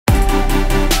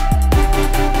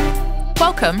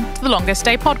Welcome to the Longest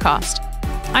Day podcast.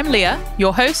 I'm Leah,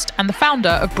 your host and the founder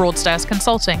of Broadstairs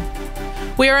Consulting.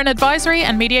 We are an advisory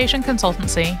and mediation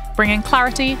consultancy bringing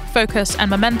clarity, focus, and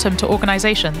momentum to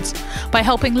organizations by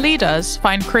helping leaders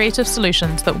find creative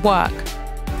solutions that work.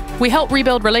 We help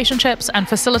rebuild relationships and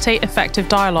facilitate effective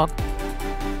dialogue.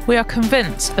 We are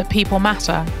convinced that people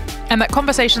matter and that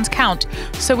conversations count,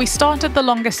 so we started The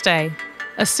Longest Day,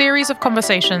 a series of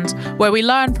conversations where we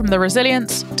learn from the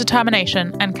resilience,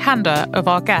 determination, and candor of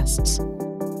our guests.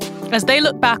 As they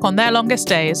look back on their longest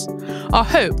days, our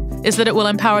hope is that it will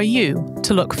empower you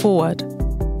to look forward.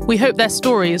 We hope their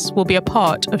stories will be a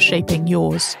part of shaping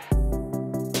yours.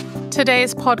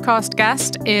 Today's podcast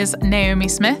guest is Naomi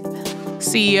Smith,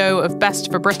 CEO of Best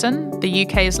for Britain, the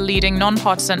UK's leading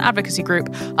non-partisan advocacy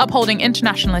group upholding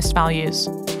internationalist values.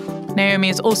 Naomi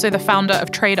is also the founder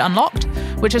of Trade Unlocked,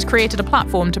 which has created a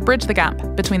platform to bridge the gap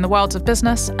between the worlds of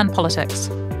business and politics.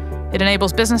 It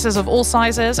enables businesses of all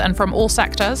sizes and from all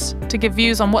sectors to give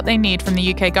views on what they need from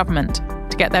the UK government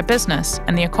to get their business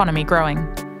and the economy growing.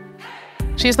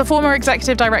 She is the former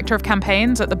executive director of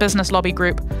campaigns at the business lobby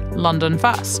group London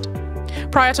First.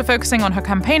 Prior to focusing on her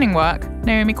campaigning work,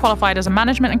 Naomi qualified as a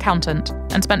management accountant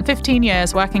and spent 15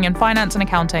 years working in finance and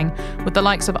accounting with the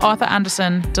likes of Arthur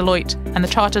Andersen, Deloitte, and the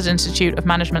Chartered Institute of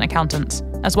Management Accountants,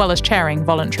 as well as chairing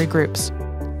voluntary groups.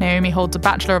 Naomi holds a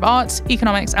Bachelor of Arts,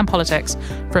 Economics and Politics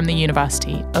from the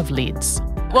University of Leeds.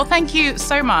 Well, thank you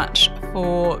so much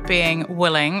for being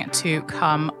willing to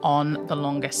come on The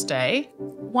Longest Day.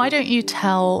 Why don't you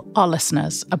tell our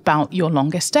listeners about your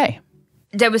longest day?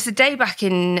 There was a day back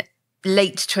in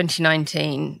late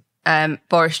 2019,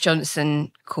 Boris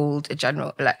Johnson called a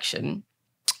general election.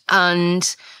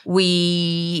 And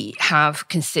we have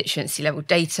constituency level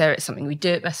data. It's something we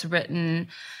do at Best for Britain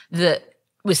that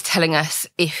was telling us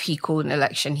if he called an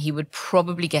election, he would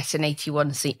probably get an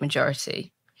 81-seat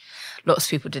majority. Lots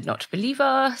of people did not believe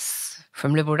us,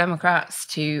 from Liberal Democrats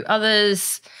to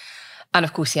others. And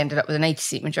of course, he ended up with an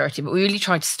 80-seat majority. But we really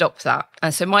tried to stop that.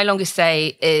 And so my longest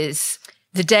day is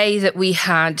the day that we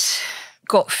had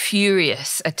got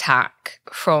furious attack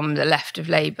from the left of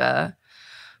Labour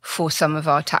for some of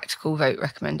our tactical vote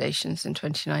recommendations in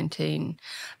 2019.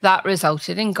 That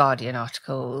resulted in Guardian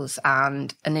articles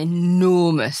and an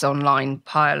enormous online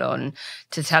pile-on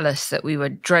to tell us that we were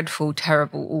dreadful,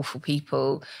 terrible, awful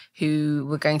people who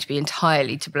were going to be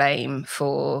entirely to blame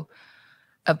for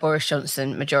a Boris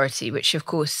Johnson majority, which of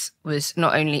course was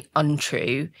not only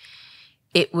untrue,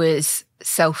 it was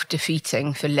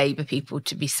self-defeating for Labour people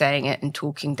to be saying it and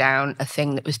talking down a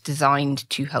thing that was designed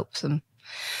to help them.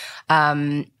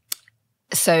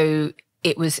 So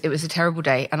it was a terrible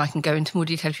day, and I can go into more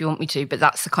detail if you want me to, but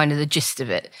that's the kind of the gist of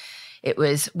it. It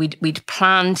was, we'd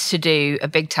planned to do a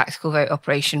big tactical vote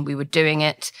operation. We were doing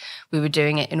it. We were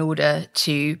doing it in order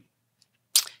to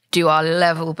do our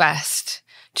level best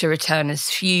to return as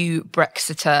few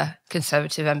Brexiter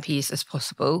Conservative MPs as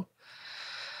possible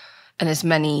and as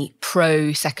many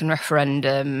pro-second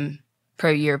referendum,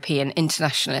 pro-European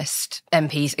internationalist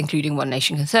MPs, including One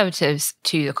Nation Conservatives,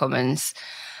 to the Commons,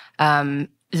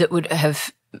 that would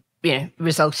have,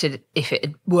 resulted, if it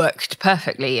had worked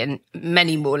perfectly, in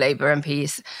many more Labour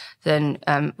MPs than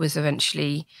was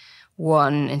eventually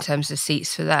won in terms of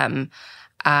seats for them,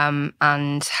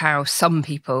 and how some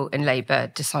people in Labour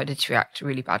decided to react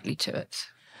really badly to it.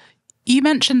 You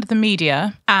mentioned the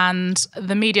media, and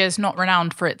the media is not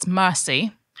renowned for its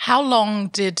mercy. How long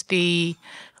did the,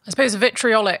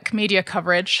 vitriolic media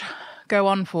coverage go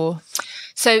on for?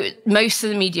 So most of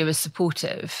the media was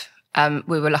supportive.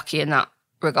 We were lucky in that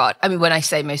regard. I mean, when I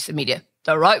say most of the media,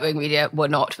 the right-wing media were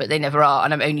not, but they never are,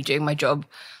 and I'm only doing my job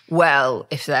well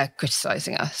if they're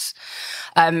criticising us.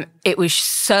 It was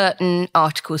certain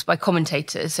articles by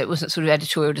commentators, so it wasn't sort of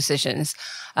editorial decisions,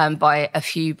 by a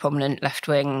few prominent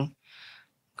left-wing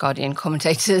Guardian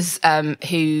commentators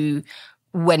who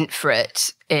went for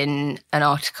it in an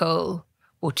article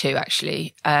or two,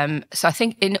 actually. So I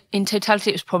think in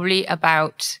totality, it was probably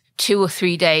about 2 or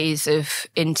 3 days of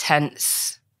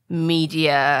intense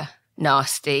media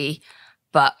nasty,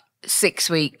 but 6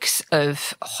 weeks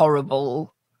of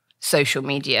horrible social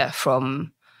media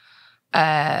from,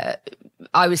 I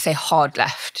would say, hard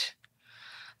left,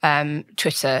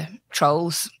 Twitter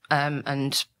trolls,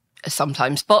 and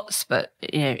sometimes bots, but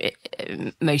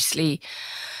mostly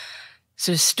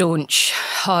sort of staunch,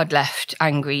 hard left,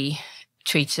 angry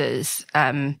tweeters,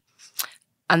 and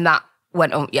that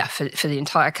went on, for the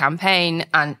entire campaign,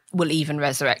 and will even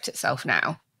resurrect itself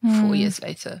now, 4 years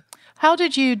later. How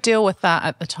did you deal with that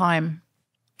at the time?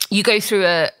 You go through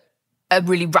a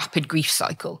really rapid grief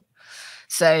cycle.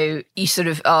 So you sort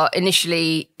of are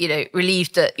initially,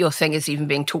 relieved that your thing is even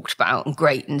being talked about and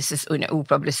great. And this is, all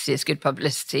publicity is good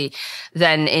publicity.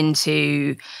 Then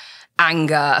into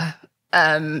anger,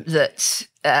 that,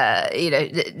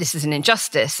 this is an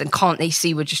injustice and can't they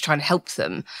see we're just trying to help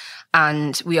them?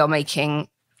 And we are making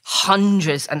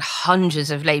hundreds and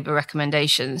hundreds of Labour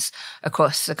recommendations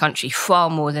across the country, far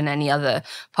more than any other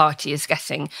party is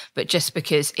getting. But just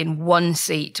because in one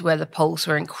seat where the polls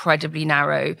were incredibly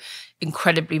narrow,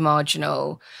 incredibly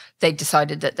marginal, they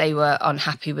decided that they were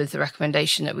unhappy with the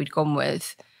recommendation that we'd gone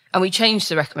with. And we changed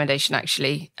the recommendation,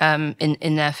 actually,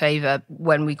 in their favour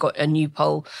when we got a new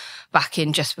poll back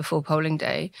in just before polling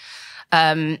day.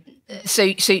 So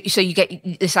you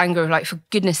get this anger of like, for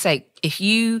goodness sake, if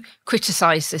you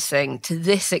criticise this thing to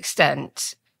this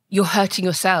extent, you're hurting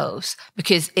yourselves,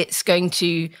 because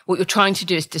what you're trying to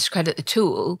do is discredit the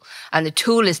tool, and the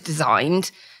tool is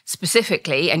designed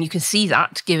specifically, and you can see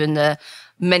that given the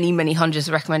many, many hundreds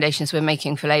of recommendations we're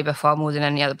making for Labour, far more than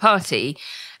any other party,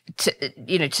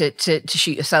 to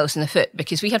shoot yourselves in the foot,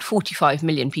 because we had 45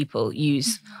 million people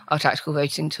use our tactical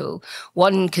voting tool.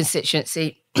 One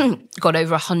constituency got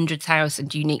over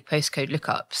 100,000 unique postcode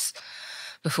lookups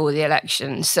before the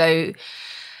election. So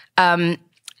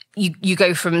you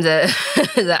go from the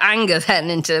the anger then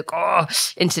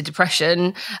into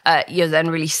depression. You're then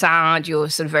really sad. You're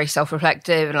sort of very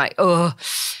self-reflective and like,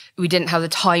 we didn't have the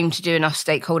time to do enough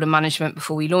stakeholder management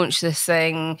before we launched this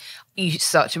thing. You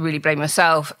start to really blame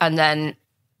yourself. And then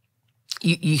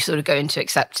you sort of go into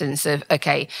acceptance of,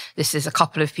 okay, this is a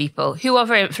couple of people who are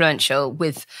very influential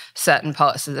with certain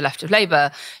parts of the left of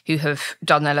Labour who have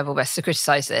done their level best to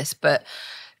criticise this. But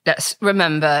let's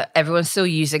remember, everyone's still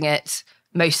using it.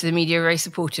 Most of the media are very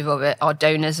supportive of it. Our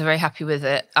donors are very happy with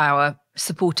it. Our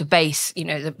supporter base,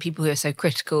 the people who are so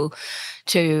critical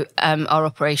to our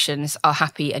operations, are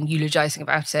happy and eulogising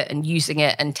about it and using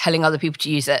it and telling other people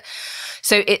to use it.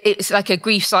 So it's like a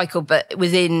grief cycle, but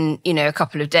within, a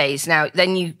couple of days. Now,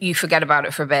 then you forget about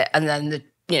it for a bit, and then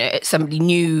somebody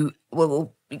new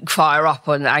will fire up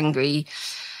on the angry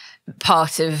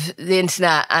part of the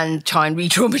internet and try and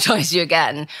re-traumatise you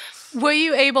again. Were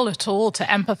you able at all to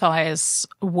empathise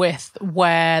with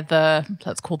where the,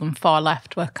 let's call them far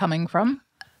left, were coming from?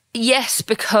 Yes,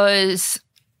 because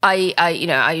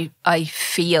I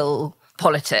feel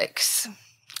politics.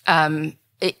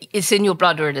 It's in your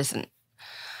blood or it isn't.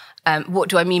 What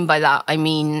do I mean by that? I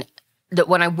mean that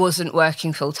when I wasn't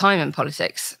working full-time in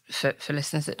politics, for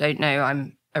listeners that don't know,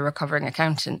 I'm a recovering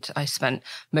accountant. I spent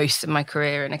most of my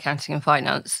career in accounting and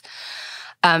finance.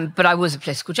 But I was a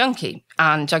political junkie,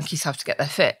 and junkies have to get their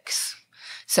fix.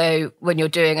 So when you're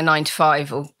doing a 9 to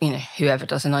 5, or, whoever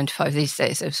does a 9 to 5 these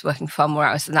days, I was working far more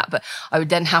hours than that, but I would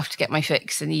then have to get my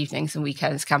fix in the evenings and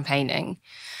weekends campaigning.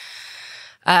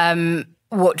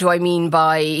 What do I mean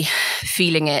by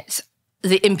feeling it?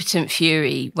 The impotent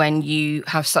fury when you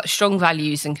have such strong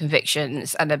values and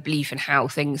convictions and a belief in how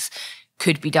things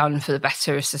could be done for the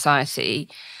better of society,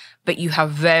 but you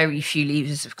have very few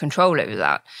levers of control over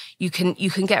that. You can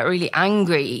get really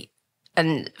angry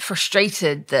and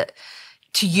frustrated that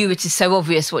to you it is so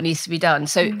obvious what needs to be done.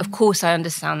 So of course I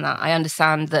understand that. I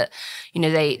understand that,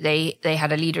 they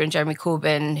had a leader in Jeremy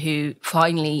Corbyn who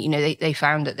finally, they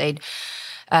found that they'd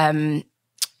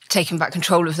taken back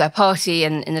control of their party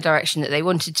and in the direction that they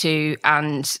wanted to,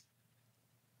 and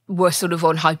were sort of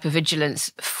on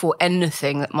hypervigilance for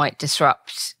anything that might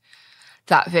disrupt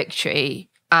that victory.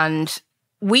 And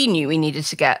we knew we needed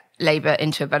to get Labour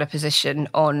into a better position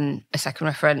on a second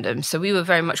referendum. So we were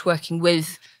very much working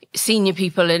with senior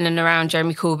people in and around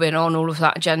Jeremy Corbyn on all of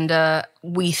that agenda.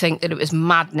 We think that it was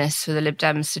madness for the Lib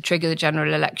Dems to trigger the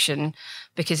general election,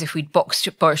 because if we'd boxed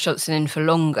Boris Johnson in for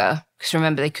longer, because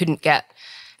remember, they couldn't get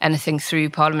anything through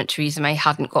Parliament, Theresa May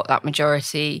hadn't got that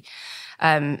majority,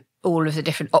 all of the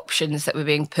different options that were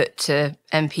being put to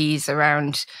MPs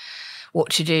around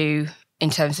what to do in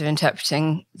terms of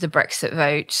interpreting the Brexit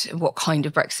vote, what kind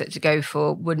of Brexit to go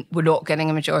for, we're not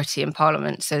getting a majority in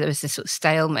Parliament. So there was this sort of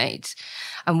stalemate.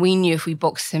 And we knew if we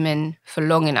boxed him in for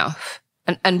long enough,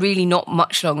 and really not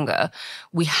much longer,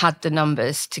 we had the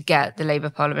numbers to get the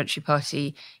Labour Parliamentary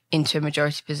Party into a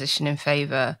majority position in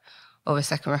favour of a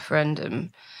second referendum.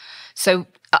 So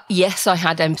yes, I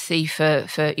had empathy for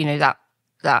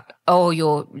that,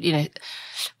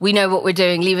 we know what we're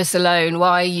doing, leave us alone,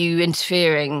 why are you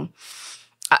interfering?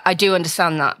 I do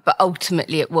understand that, but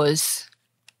ultimately it was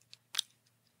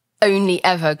only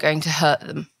ever going to hurt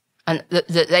them. And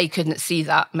that they couldn't see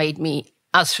that made me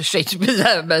as frustrated with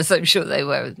them as I'm sure they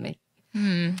were with me.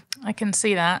 I can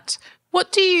see that.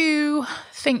 What do you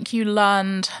think you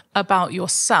learned about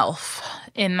yourself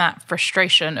in that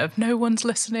frustration of no one's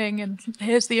listening and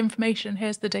here's the information,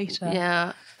 here's the data.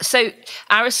 Yeah. So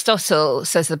Aristotle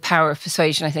says the power of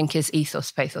persuasion, I think, is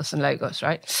ethos, pathos, and logos,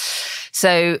 right?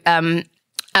 So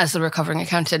as a recovering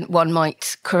accountant, one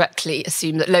might correctly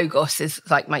assume that logos is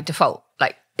like my default.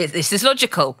 Like, this is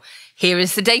logical. Here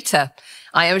is the data.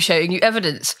 I am showing you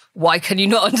evidence. Why can you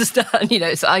not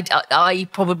understand? So I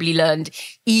probably learned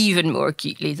even more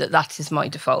acutely that is my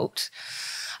default.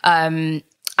 And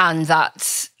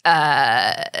that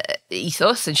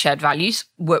ethos and shared values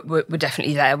were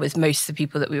definitely there with most of the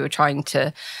people that we were trying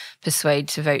to persuade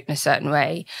to vote in a certain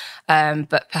way.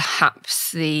 But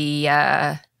perhaps the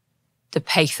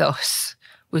pathos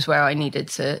was where I needed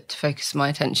to focus my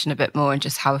attention a bit more and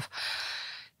just have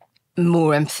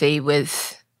more empathy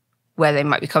with where they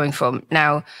might be coming from.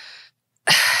 Now,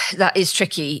 that is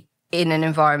tricky in an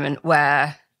environment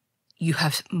where you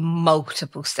have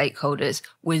multiple stakeholders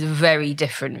with very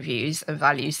different views and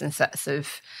values and sets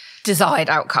of desired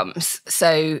outcomes.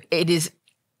 So it is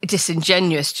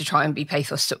disingenuous to try and be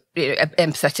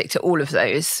empathetic to all of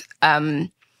those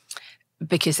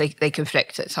because they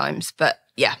conflict at times. But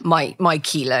yeah, my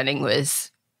key learning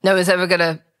was no one's ever going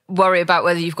to worry about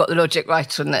whether you've got the logic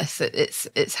right on this.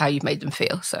 It's how you've made them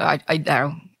feel. So I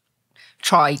now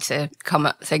try to come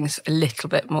at things a little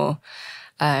bit more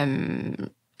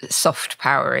soft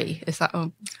powery. Is that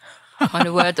a kind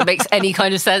of word that makes any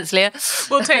kind of sense, Leah?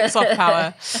 We'll take soft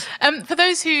power. For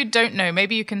those who don't know,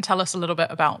 maybe you can tell us a little bit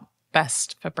about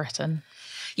Best for Britain.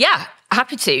 Yeah,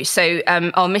 happy to. So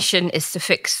our mission is to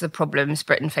fix the problems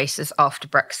Britain faces after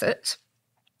Brexit.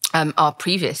 Our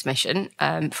previous mission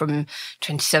from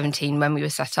 2017, when we were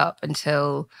set up,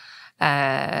 until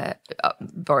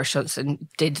Boris Johnson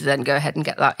did then go ahead and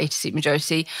get that 80-seat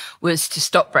majority, was to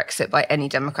stop Brexit by any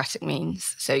democratic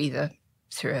means. So either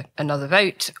through another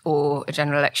vote or a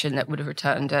general election that would have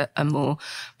returned a more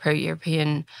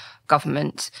pro-European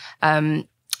government.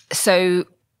 So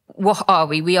what are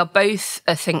we? We are both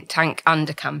a think tank and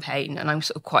a campaign, and I'm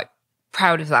sort of quite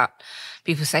proud of that.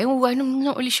 People say, oh, I'm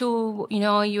not really sure,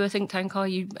 are you a think tank? Are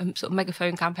you a sort of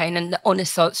megaphone campaign? And the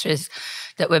honest answer is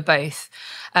that we're both.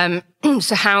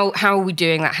 So how are we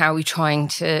doing that? How are we trying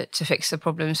to fix the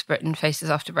problems Britain faces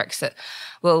after Brexit?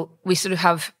 Well, we sort of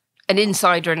have an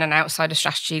insider and an outsider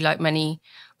strategy like many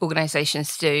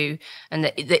organisations do. And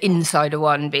the insider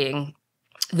one being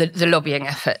the lobbying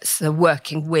efforts, the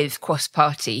working with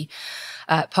cross-party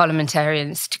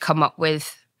parliamentarians to come up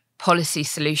with policy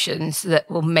solutions that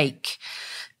will make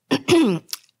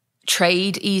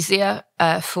trade easier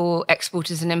for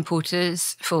exporters and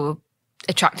importers, for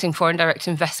attracting foreign direct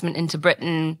investment into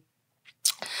Britain,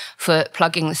 for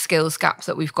plugging the skills gap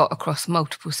that we've got across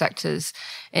multiple sectors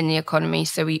in the economy.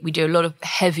 So we do a lot of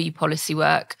heavy policy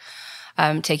work,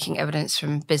 taking evidence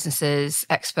from businesses,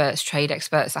 experts, trade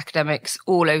experts, academics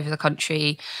all over the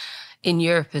country, in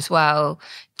Europe as well,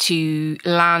 to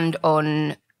land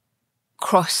on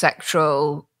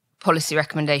cross-sectoral policy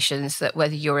recommendations that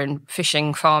whether you're in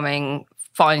fishing, farming,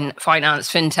 finance,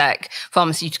 fintech,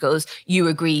 pharmaceuticals, you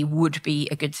agree would be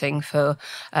a good thing for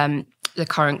the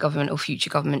current government or future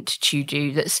government to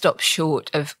do, that stops short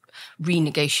of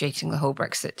renegotiating the whole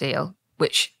Brexit deal,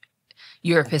 which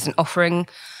Europe isn't offering,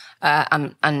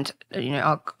 and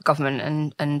our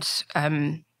government and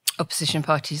opposition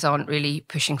parties aren't really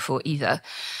pushing for either.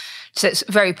 So it's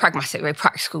very pragmatic, very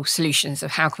practical solutions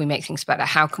of how can we make things better?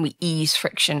 How can we ease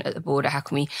friction at the border? How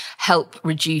can we help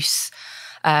reduce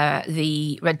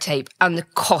the red tape and the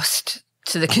cost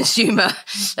to the consumer?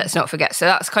 Let's not forget. So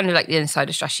that's kind of like the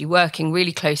insider strategy, working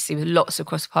really closely with lots of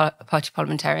cross-party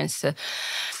parliamentarians to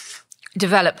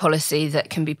develop policy that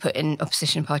can be put in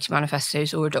opposition party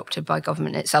manifestos or adopted by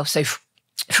government itself. So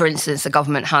for instance, the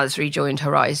government has rejoined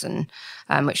Horizon,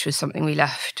 which was something we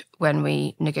left when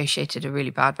we negotiated a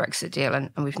really bad Brexit deal. And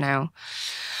we've now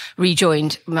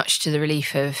rejoined, much to the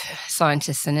relief of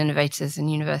scientists and innovators in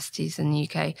universities in the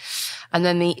UK. And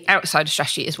then the outsider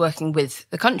strategy is working with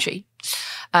the country.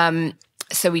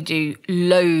 So we do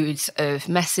loads of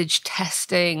message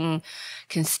testing,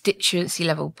 constituency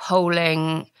level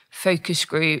polling, focus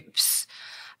groups,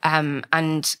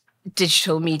 and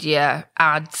digital media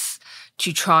ads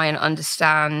to try and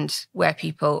understand where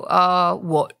people are,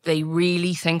 what they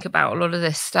really think about a lot of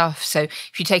this stuff. So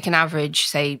if you take an average,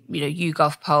 say,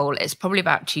 YouGov poll, it's probably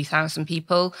about 2,000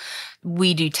 people.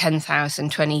 We do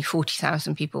 10,000, 20,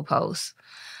 40,000 people polls.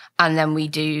 And then we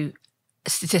do a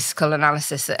statistical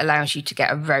analysis that allows you to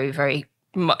get a very, very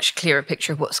much clearer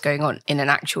picture of what's going on in an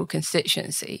actual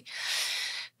constituency.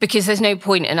 Because there's no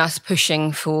point in us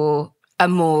pushing for a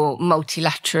more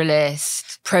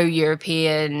multilateralist,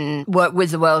 pro-European, work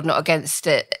with the world, not against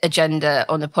it agenda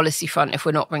on the policy front if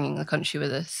we're not bringing the country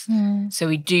with us. So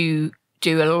we do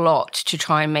a lot to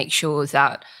try and make sure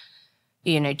that,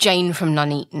 Jane from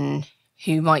Nuneaton,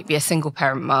 who might be a single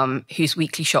parent mum, whose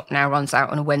weekly shop now runs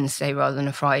out on a Wednesday rather than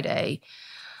a Friday,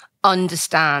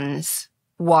 understands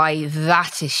why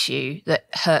that issue that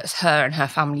hurts her and her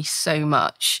family so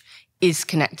much is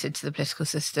connected to the political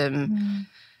system,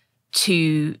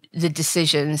 to the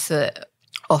decisions that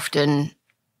often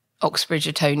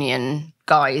Oxbridge-Etonian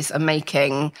guys are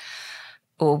making,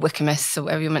 or Wycomists, or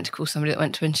whatever you're meant to call somebody that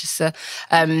went to Winchester,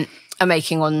 are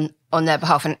making on their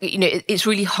behalf. And, it's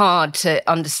really hard to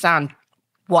understand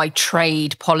why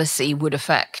trade policy would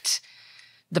affect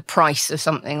the price of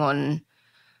something on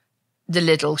the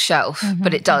Lidl shelf,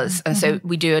 but it does. And so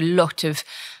we do a lot of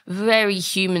very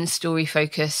human story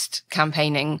focused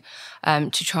campaigning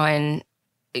to try and,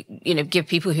 give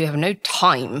people who have no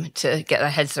time to get their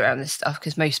heads around this stuff,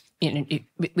 because most,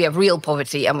 we have real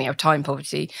poverty and we have time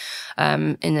poverty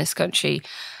in this country.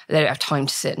 They don't have time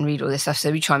to sit and read all this stuff.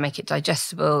 So we try and make it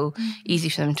digestible, easy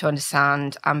for them to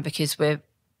understand. And because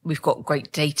we've got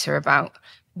great data about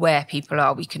where people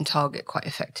are, we can target quite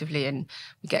effectively, and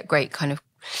we get great kind of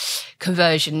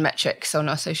conversion metrics on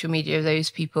our social media of those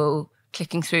people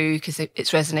clicking through because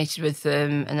it's resonated with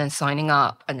them and then signing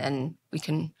up, and then we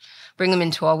can bring them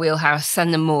into our wheelhouse,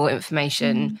 send them more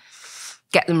information,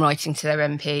 get them writing to their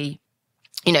MP.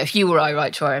 If you or I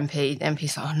write to our MP, the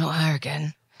MP's like, oh, not her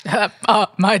again. My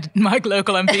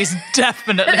local MPs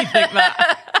definitely think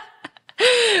that.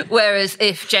 Whereas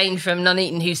if Jane from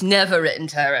Nuneaton, who's never written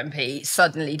to her MP,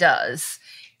 suddenly does,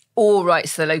 or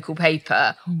writes to the local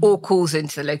paper, or calls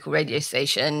into the local radio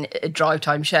station, a drive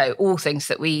time show, all things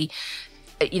that we,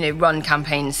 run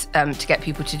campaigns to get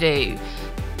people to do,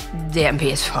 the MP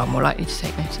is far more likely to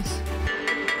take notice.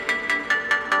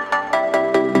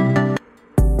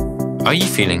 Are you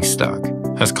feeling stuck?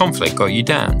 Has conflict got you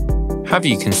down? Have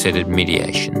you considered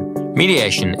mediation?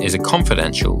 Mediation is a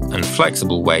confidential and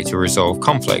flexible way to resolve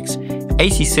conflicts.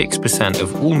 86%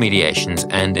 of all mediations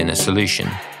end in a solution,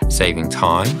 saving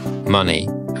time, money,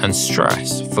 and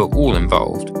stress for all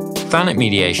involved. Thanet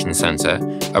Mediation Centre,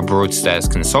 a Broadstairs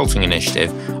consulting initiative,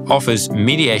 offers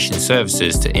mediation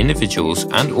services to individuals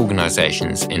and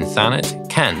organisations in Thanet,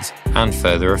 Kent, and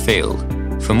further afield.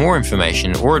 For more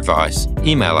information or advice,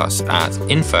 email us at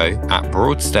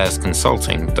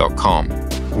info@broadstairsconsulting.com.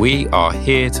 We are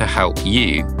here to help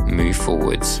you move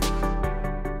forwards.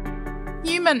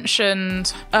 You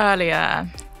mentioned earlier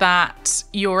that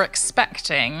you're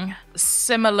expecting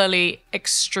similarly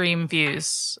extreme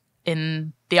views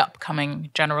in the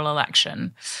upcoming general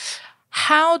election.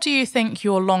 How do you think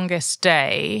your longest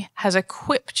day has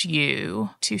equipped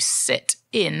you to sit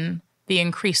in the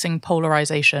increasing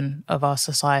polarisation of our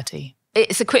society?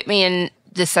 It's equipped me in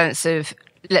the sense of,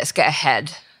 let's get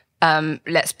ahead.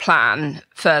 Let's plan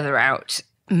further out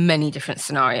many different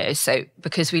scenarios. So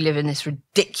because we live in this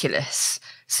ridiculous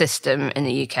system in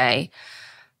the UK,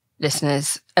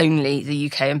 listeners, only the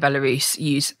UK and Belarus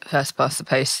use first past the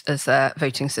post as their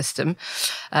voting system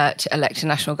to elect a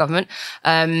national government.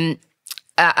 And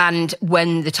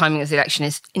when the timing of the election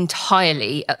is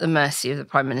entirely at the mercy of the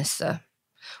Prime Minister,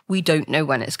 we don't know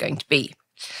when it's going to be.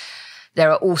 There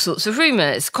are all sorts of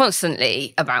rumours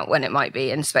constantly about when it might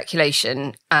be, and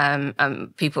speculation.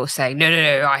 And people saying,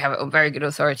 no, I have it on very good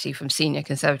authority from senior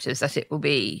Conservatives that it will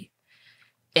be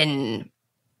in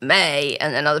May.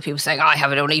 And then other people saying, I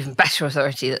have it on even better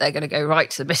authority that they're going to go right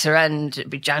to the bitter end. It'll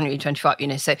be January 25,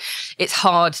 So it's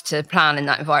hard to plan in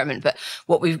that environment. But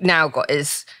what we've now got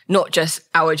is not just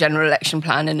our general election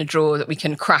plan in a drawer that we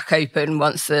can crack open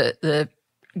once the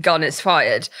gun is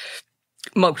fired.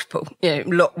 Multiple,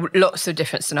 lots of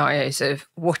different scenarios of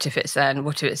what if it's then,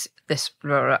 what if it's this,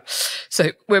 blah, blah, blah. So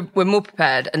we're more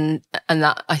prepared, and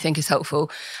that I think is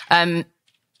helpful. I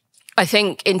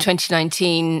think in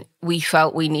 2019 we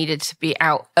felt we needed to be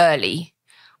out early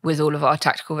with all of our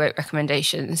tactical vote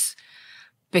recommendations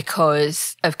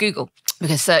because of Google,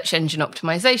 because search engine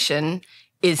optimization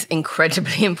is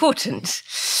incredibly important.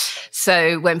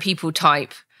 So when people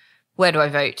type, where do I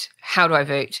vote? How do I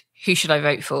vote? Who should I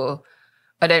vote for?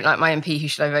 I don't like my MP, who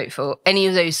should I vote for? Any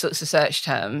of those sorts of search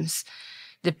terms,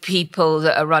 the people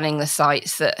that are running the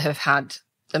sites that have had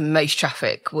the most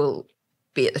traffic will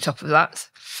be at the top of that.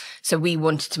 So we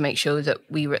wanted to make sure that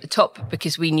we were at the top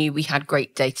because we knew we had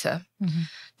great data,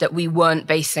 that we weren't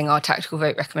basing our tactical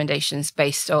vote recommendations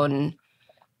based on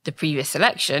the previous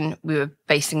election. We were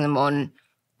basing them on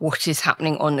what is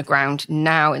happening on the ground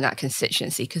now in that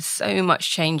constituency, because so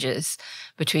much changes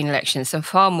between elections and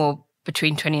far more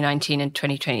between 2019 and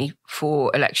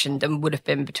 2024 election than would have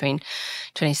been between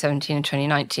 2017 and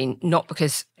 2019, not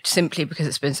simply because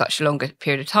it's been such a longer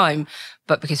period of time,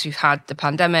 but because we've had the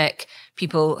pandemic,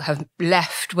 people have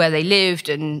left where they lived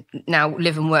and now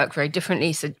live and work very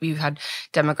differently. So we've had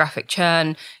demographic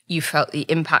churn. You felt the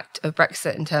impact of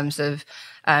Brexit in terms of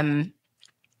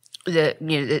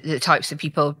the types of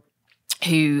people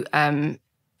who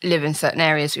live in certain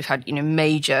areas. We've had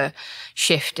major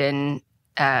shift in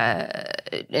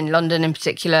London in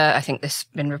particular. I think there's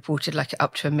been reported like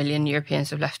up to 1 million Europeans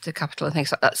have left the capital and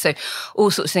things like that. So all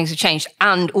sorts of things have changed,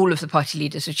 and all of the party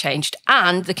leaders have changed,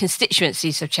 and the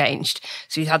constituencies have changed.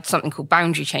 So you've had something called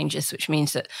boundary changes, which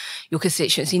means that your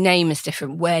constituency name is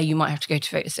different, where you might have to go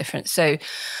to vote is different. So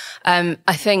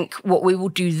I think what we will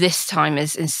do this time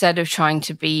is, instead of trying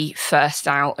to be first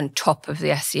out and top of the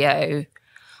SEO,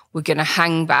 we're going to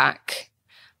hang back,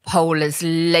 poll as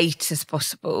late as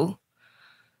possible,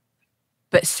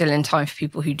 but still in time for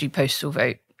people who do postal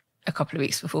vote a couple of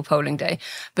weeks before polling day,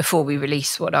 before we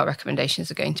release what our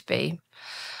recommendations are going to be.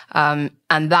 And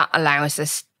that allows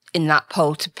us in that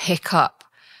poll to pick up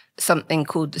something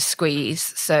called the squeeze.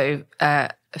 So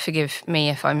forgive me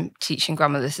if I'm teaching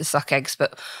grandmothers to suck eggs,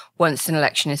 but once an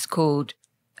election is called,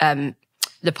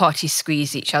 the parties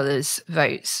squeeze each other's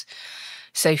votes.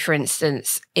 So, for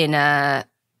instance, in a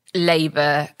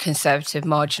Labour Conservative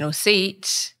marginal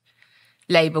seat,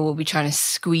 Labour will be trying to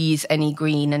squeeze any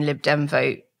Green and Lib Dem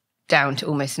vote down to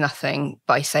almost nothing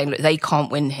by saying, look, they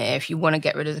can't win here. If you want to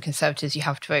get rid of the Conservatives, you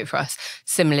have to vote for us.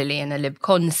 Similarly, in a Lib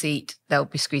Con seat, they'll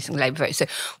be squeezing the Labour vote. So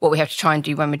what we have to try and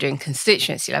do when we're doing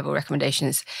constituency level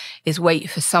recommendations is wait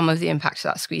for some of the impact of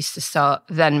that squeeze to start,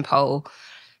 then poll,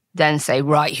 then say,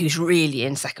 right, who's really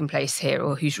in second place here,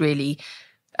 or who's really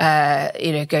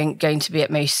going to be at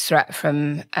most threat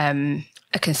from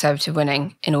a Conservative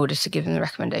winning, in order to give them the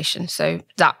recommendation. So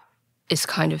that is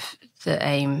kind of the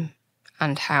aim,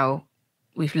 and how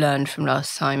we've learned from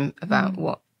last time about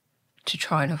what to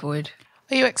try and avoid.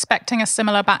 Are you expecting a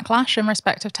similar backlash in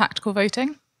respect of tactical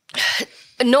voting?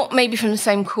 Not maybe from the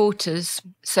same quarters.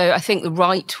 So I think the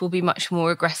right will be much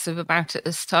more aggressive about it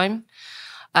this time.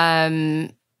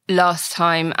 Last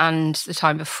time and the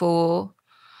time before,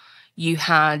 you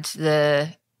had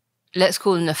let's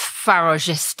call them the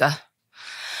Faragista,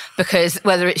 because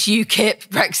whether it's UKIP,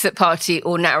 Brexit Party,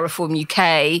 or now Reform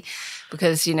UK,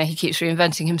 because, he keeps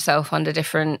reinventing himself under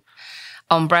different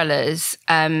umbrellas.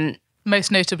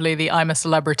 Most notably the I'm a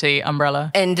Celebrity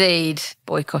umbrella. Indeed.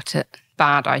 Boycott it.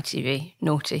 Bad ITV.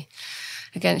 Naughty.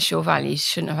 Against your values.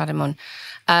 Shouldn't have had him on.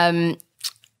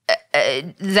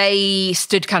 They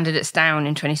stood candidates down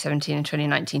in 2017 and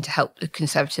 2019 to help the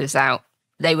Conservatives out.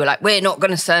 They were like, we're not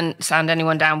going to stand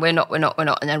anyone down. We're not.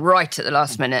 And then right at the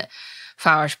last minute,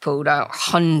 Farage pulled out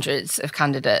hundreds of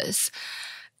candidates,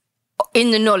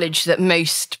 in the knowledge that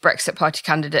most Brexit Party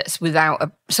voters without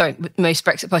a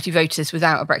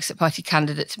Brexit Party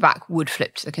candidate to back would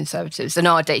flip to the Conservatives. And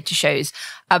our data shows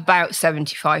about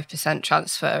 75%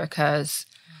 transfer occurs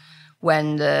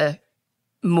when the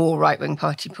more right-wing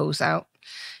party pulls out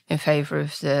in favour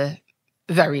of the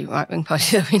very right-wing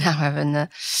party that we now have in the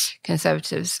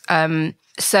Conservatives.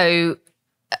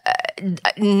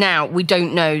 Now, we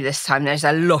don't know this time. There's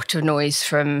a lot of noise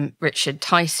from Richard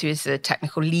Tice, who is the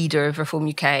technical leader of Reform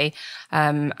UK,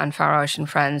 and Farage and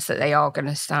friends, that they are going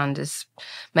to stand as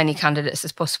many candidates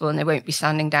as possible, and they won't be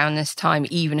standing down this time,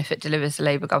 even if it delivers a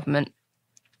Labour government.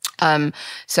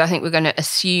 So I think we're going to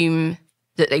assume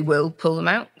that they will pull them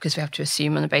out, because we have to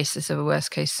assume on the basis of a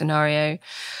worst-case scenario.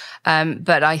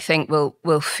 But I think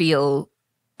we'll feel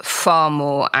far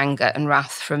more anger and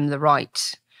wrath from the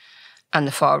right and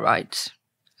the far right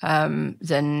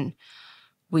than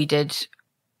we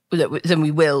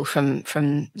will from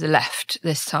the left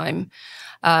this time.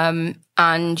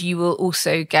 And you will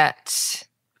also get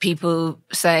people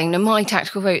saying, no, my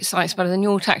tactical vote site's better than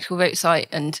your tactical vote site.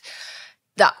 And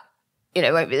that,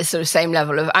 won't be the sort of same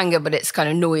level of anger, but it's kind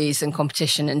of noise and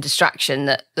competition and distraction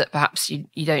that perhaps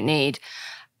you don't need.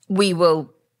 We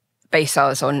will base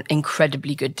ours on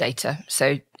incredibly good data.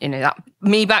 So, that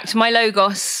me back to my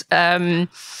Logos,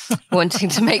 wanting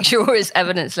to make sure as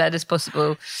evidence-led as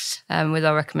possible with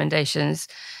our recommendations.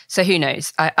 So who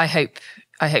knows? I hope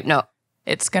not.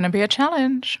 It's going to be a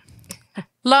challenge.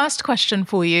 Last question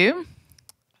for you.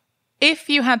 If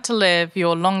you had to live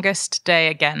your longest day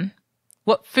again,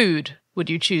 what food would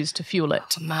you choose to fuel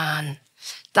it? Oh, man.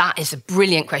 That is a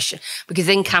brilliant question, because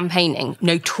in campaigning,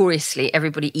 notoriously,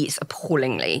 everybody eats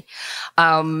appallingly.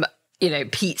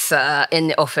 Pizza in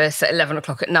the office at 11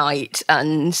 o'clock at night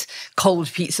and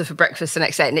cold pizza for breakfast the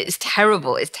next day. And it's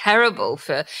terrible. It's terrible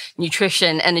for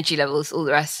nutrition, energy levels, all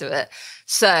the rest of it.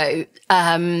 So,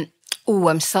 I'm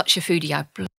such a foodie. I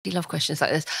bloody love questions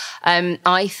like this.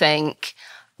 I think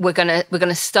we're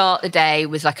gonna start the day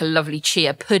with like a lovely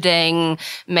chia pudding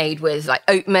made with like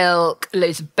oat milk,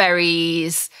 loads of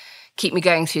berries. Keep me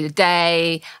going through the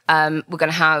day. We're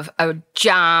going to have a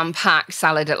jam-packed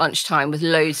salad at lunchtime with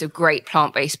loads of great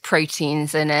plant-based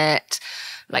proteins in it,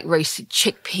 like roasted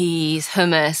chickpeas,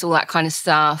 hummus, all that kind of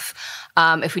stuff.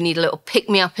 If we need a little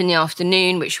pick-me-up in the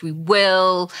afternoon, which we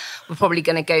will, we're probably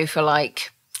going to go for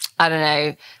like, I don't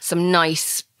know, some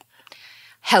nice,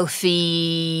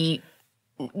 healthy,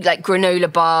 like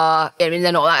granola bar. I mean,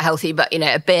 they're not that healthy, but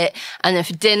a bit. And then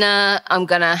for dinner, I'm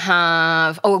gonna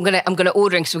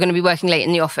order because we're gonna be working late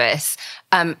in the office,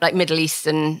 like Middle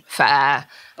Eastern fare,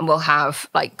 and we'll have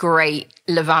like great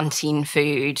Levantine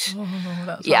food. Oh,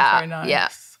 that sounds very nice. Yeah,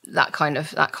 that kind of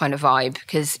vibe,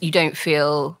 because you don't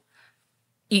feel.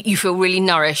 You feel really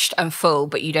nourished and full,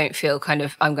 but you don't feel kind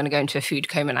of, I'm going to go into a food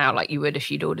coma now, like you would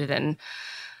if you'd ordered in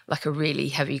like a really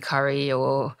heavy curry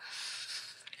or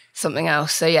something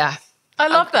else. So yeah, I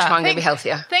love that. Trying to be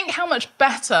healthier. Think how much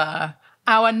better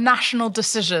our national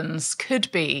decisions could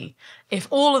be if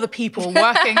all of the people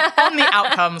working on the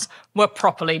outcomes were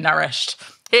properly nourished.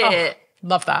 Yeah. Oh,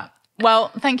 love that. Well,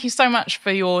 thank you so much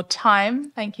for your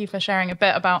time. Thank you for sharing a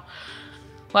bit about,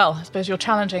 well, I suppose your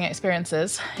challenging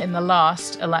experiences in the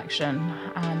last election.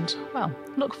 And, well,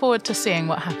 look forward to seeing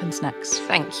what happens next.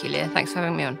 Thank you, Leah. Thanks for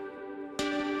having me on.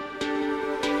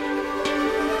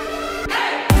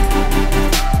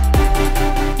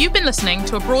 You've been listening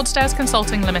to a Broadstairs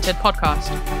Consulting Limited podcast.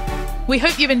 We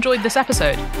hope you've enjoyed this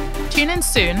episode. Tune in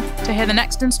soon to hear the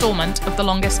next instalment of The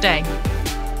Longest Day.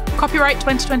 Copyright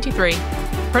 2023.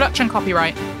 Production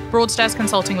copyright Broadstairs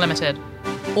Consulting Limited.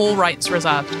 All rights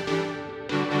reserved.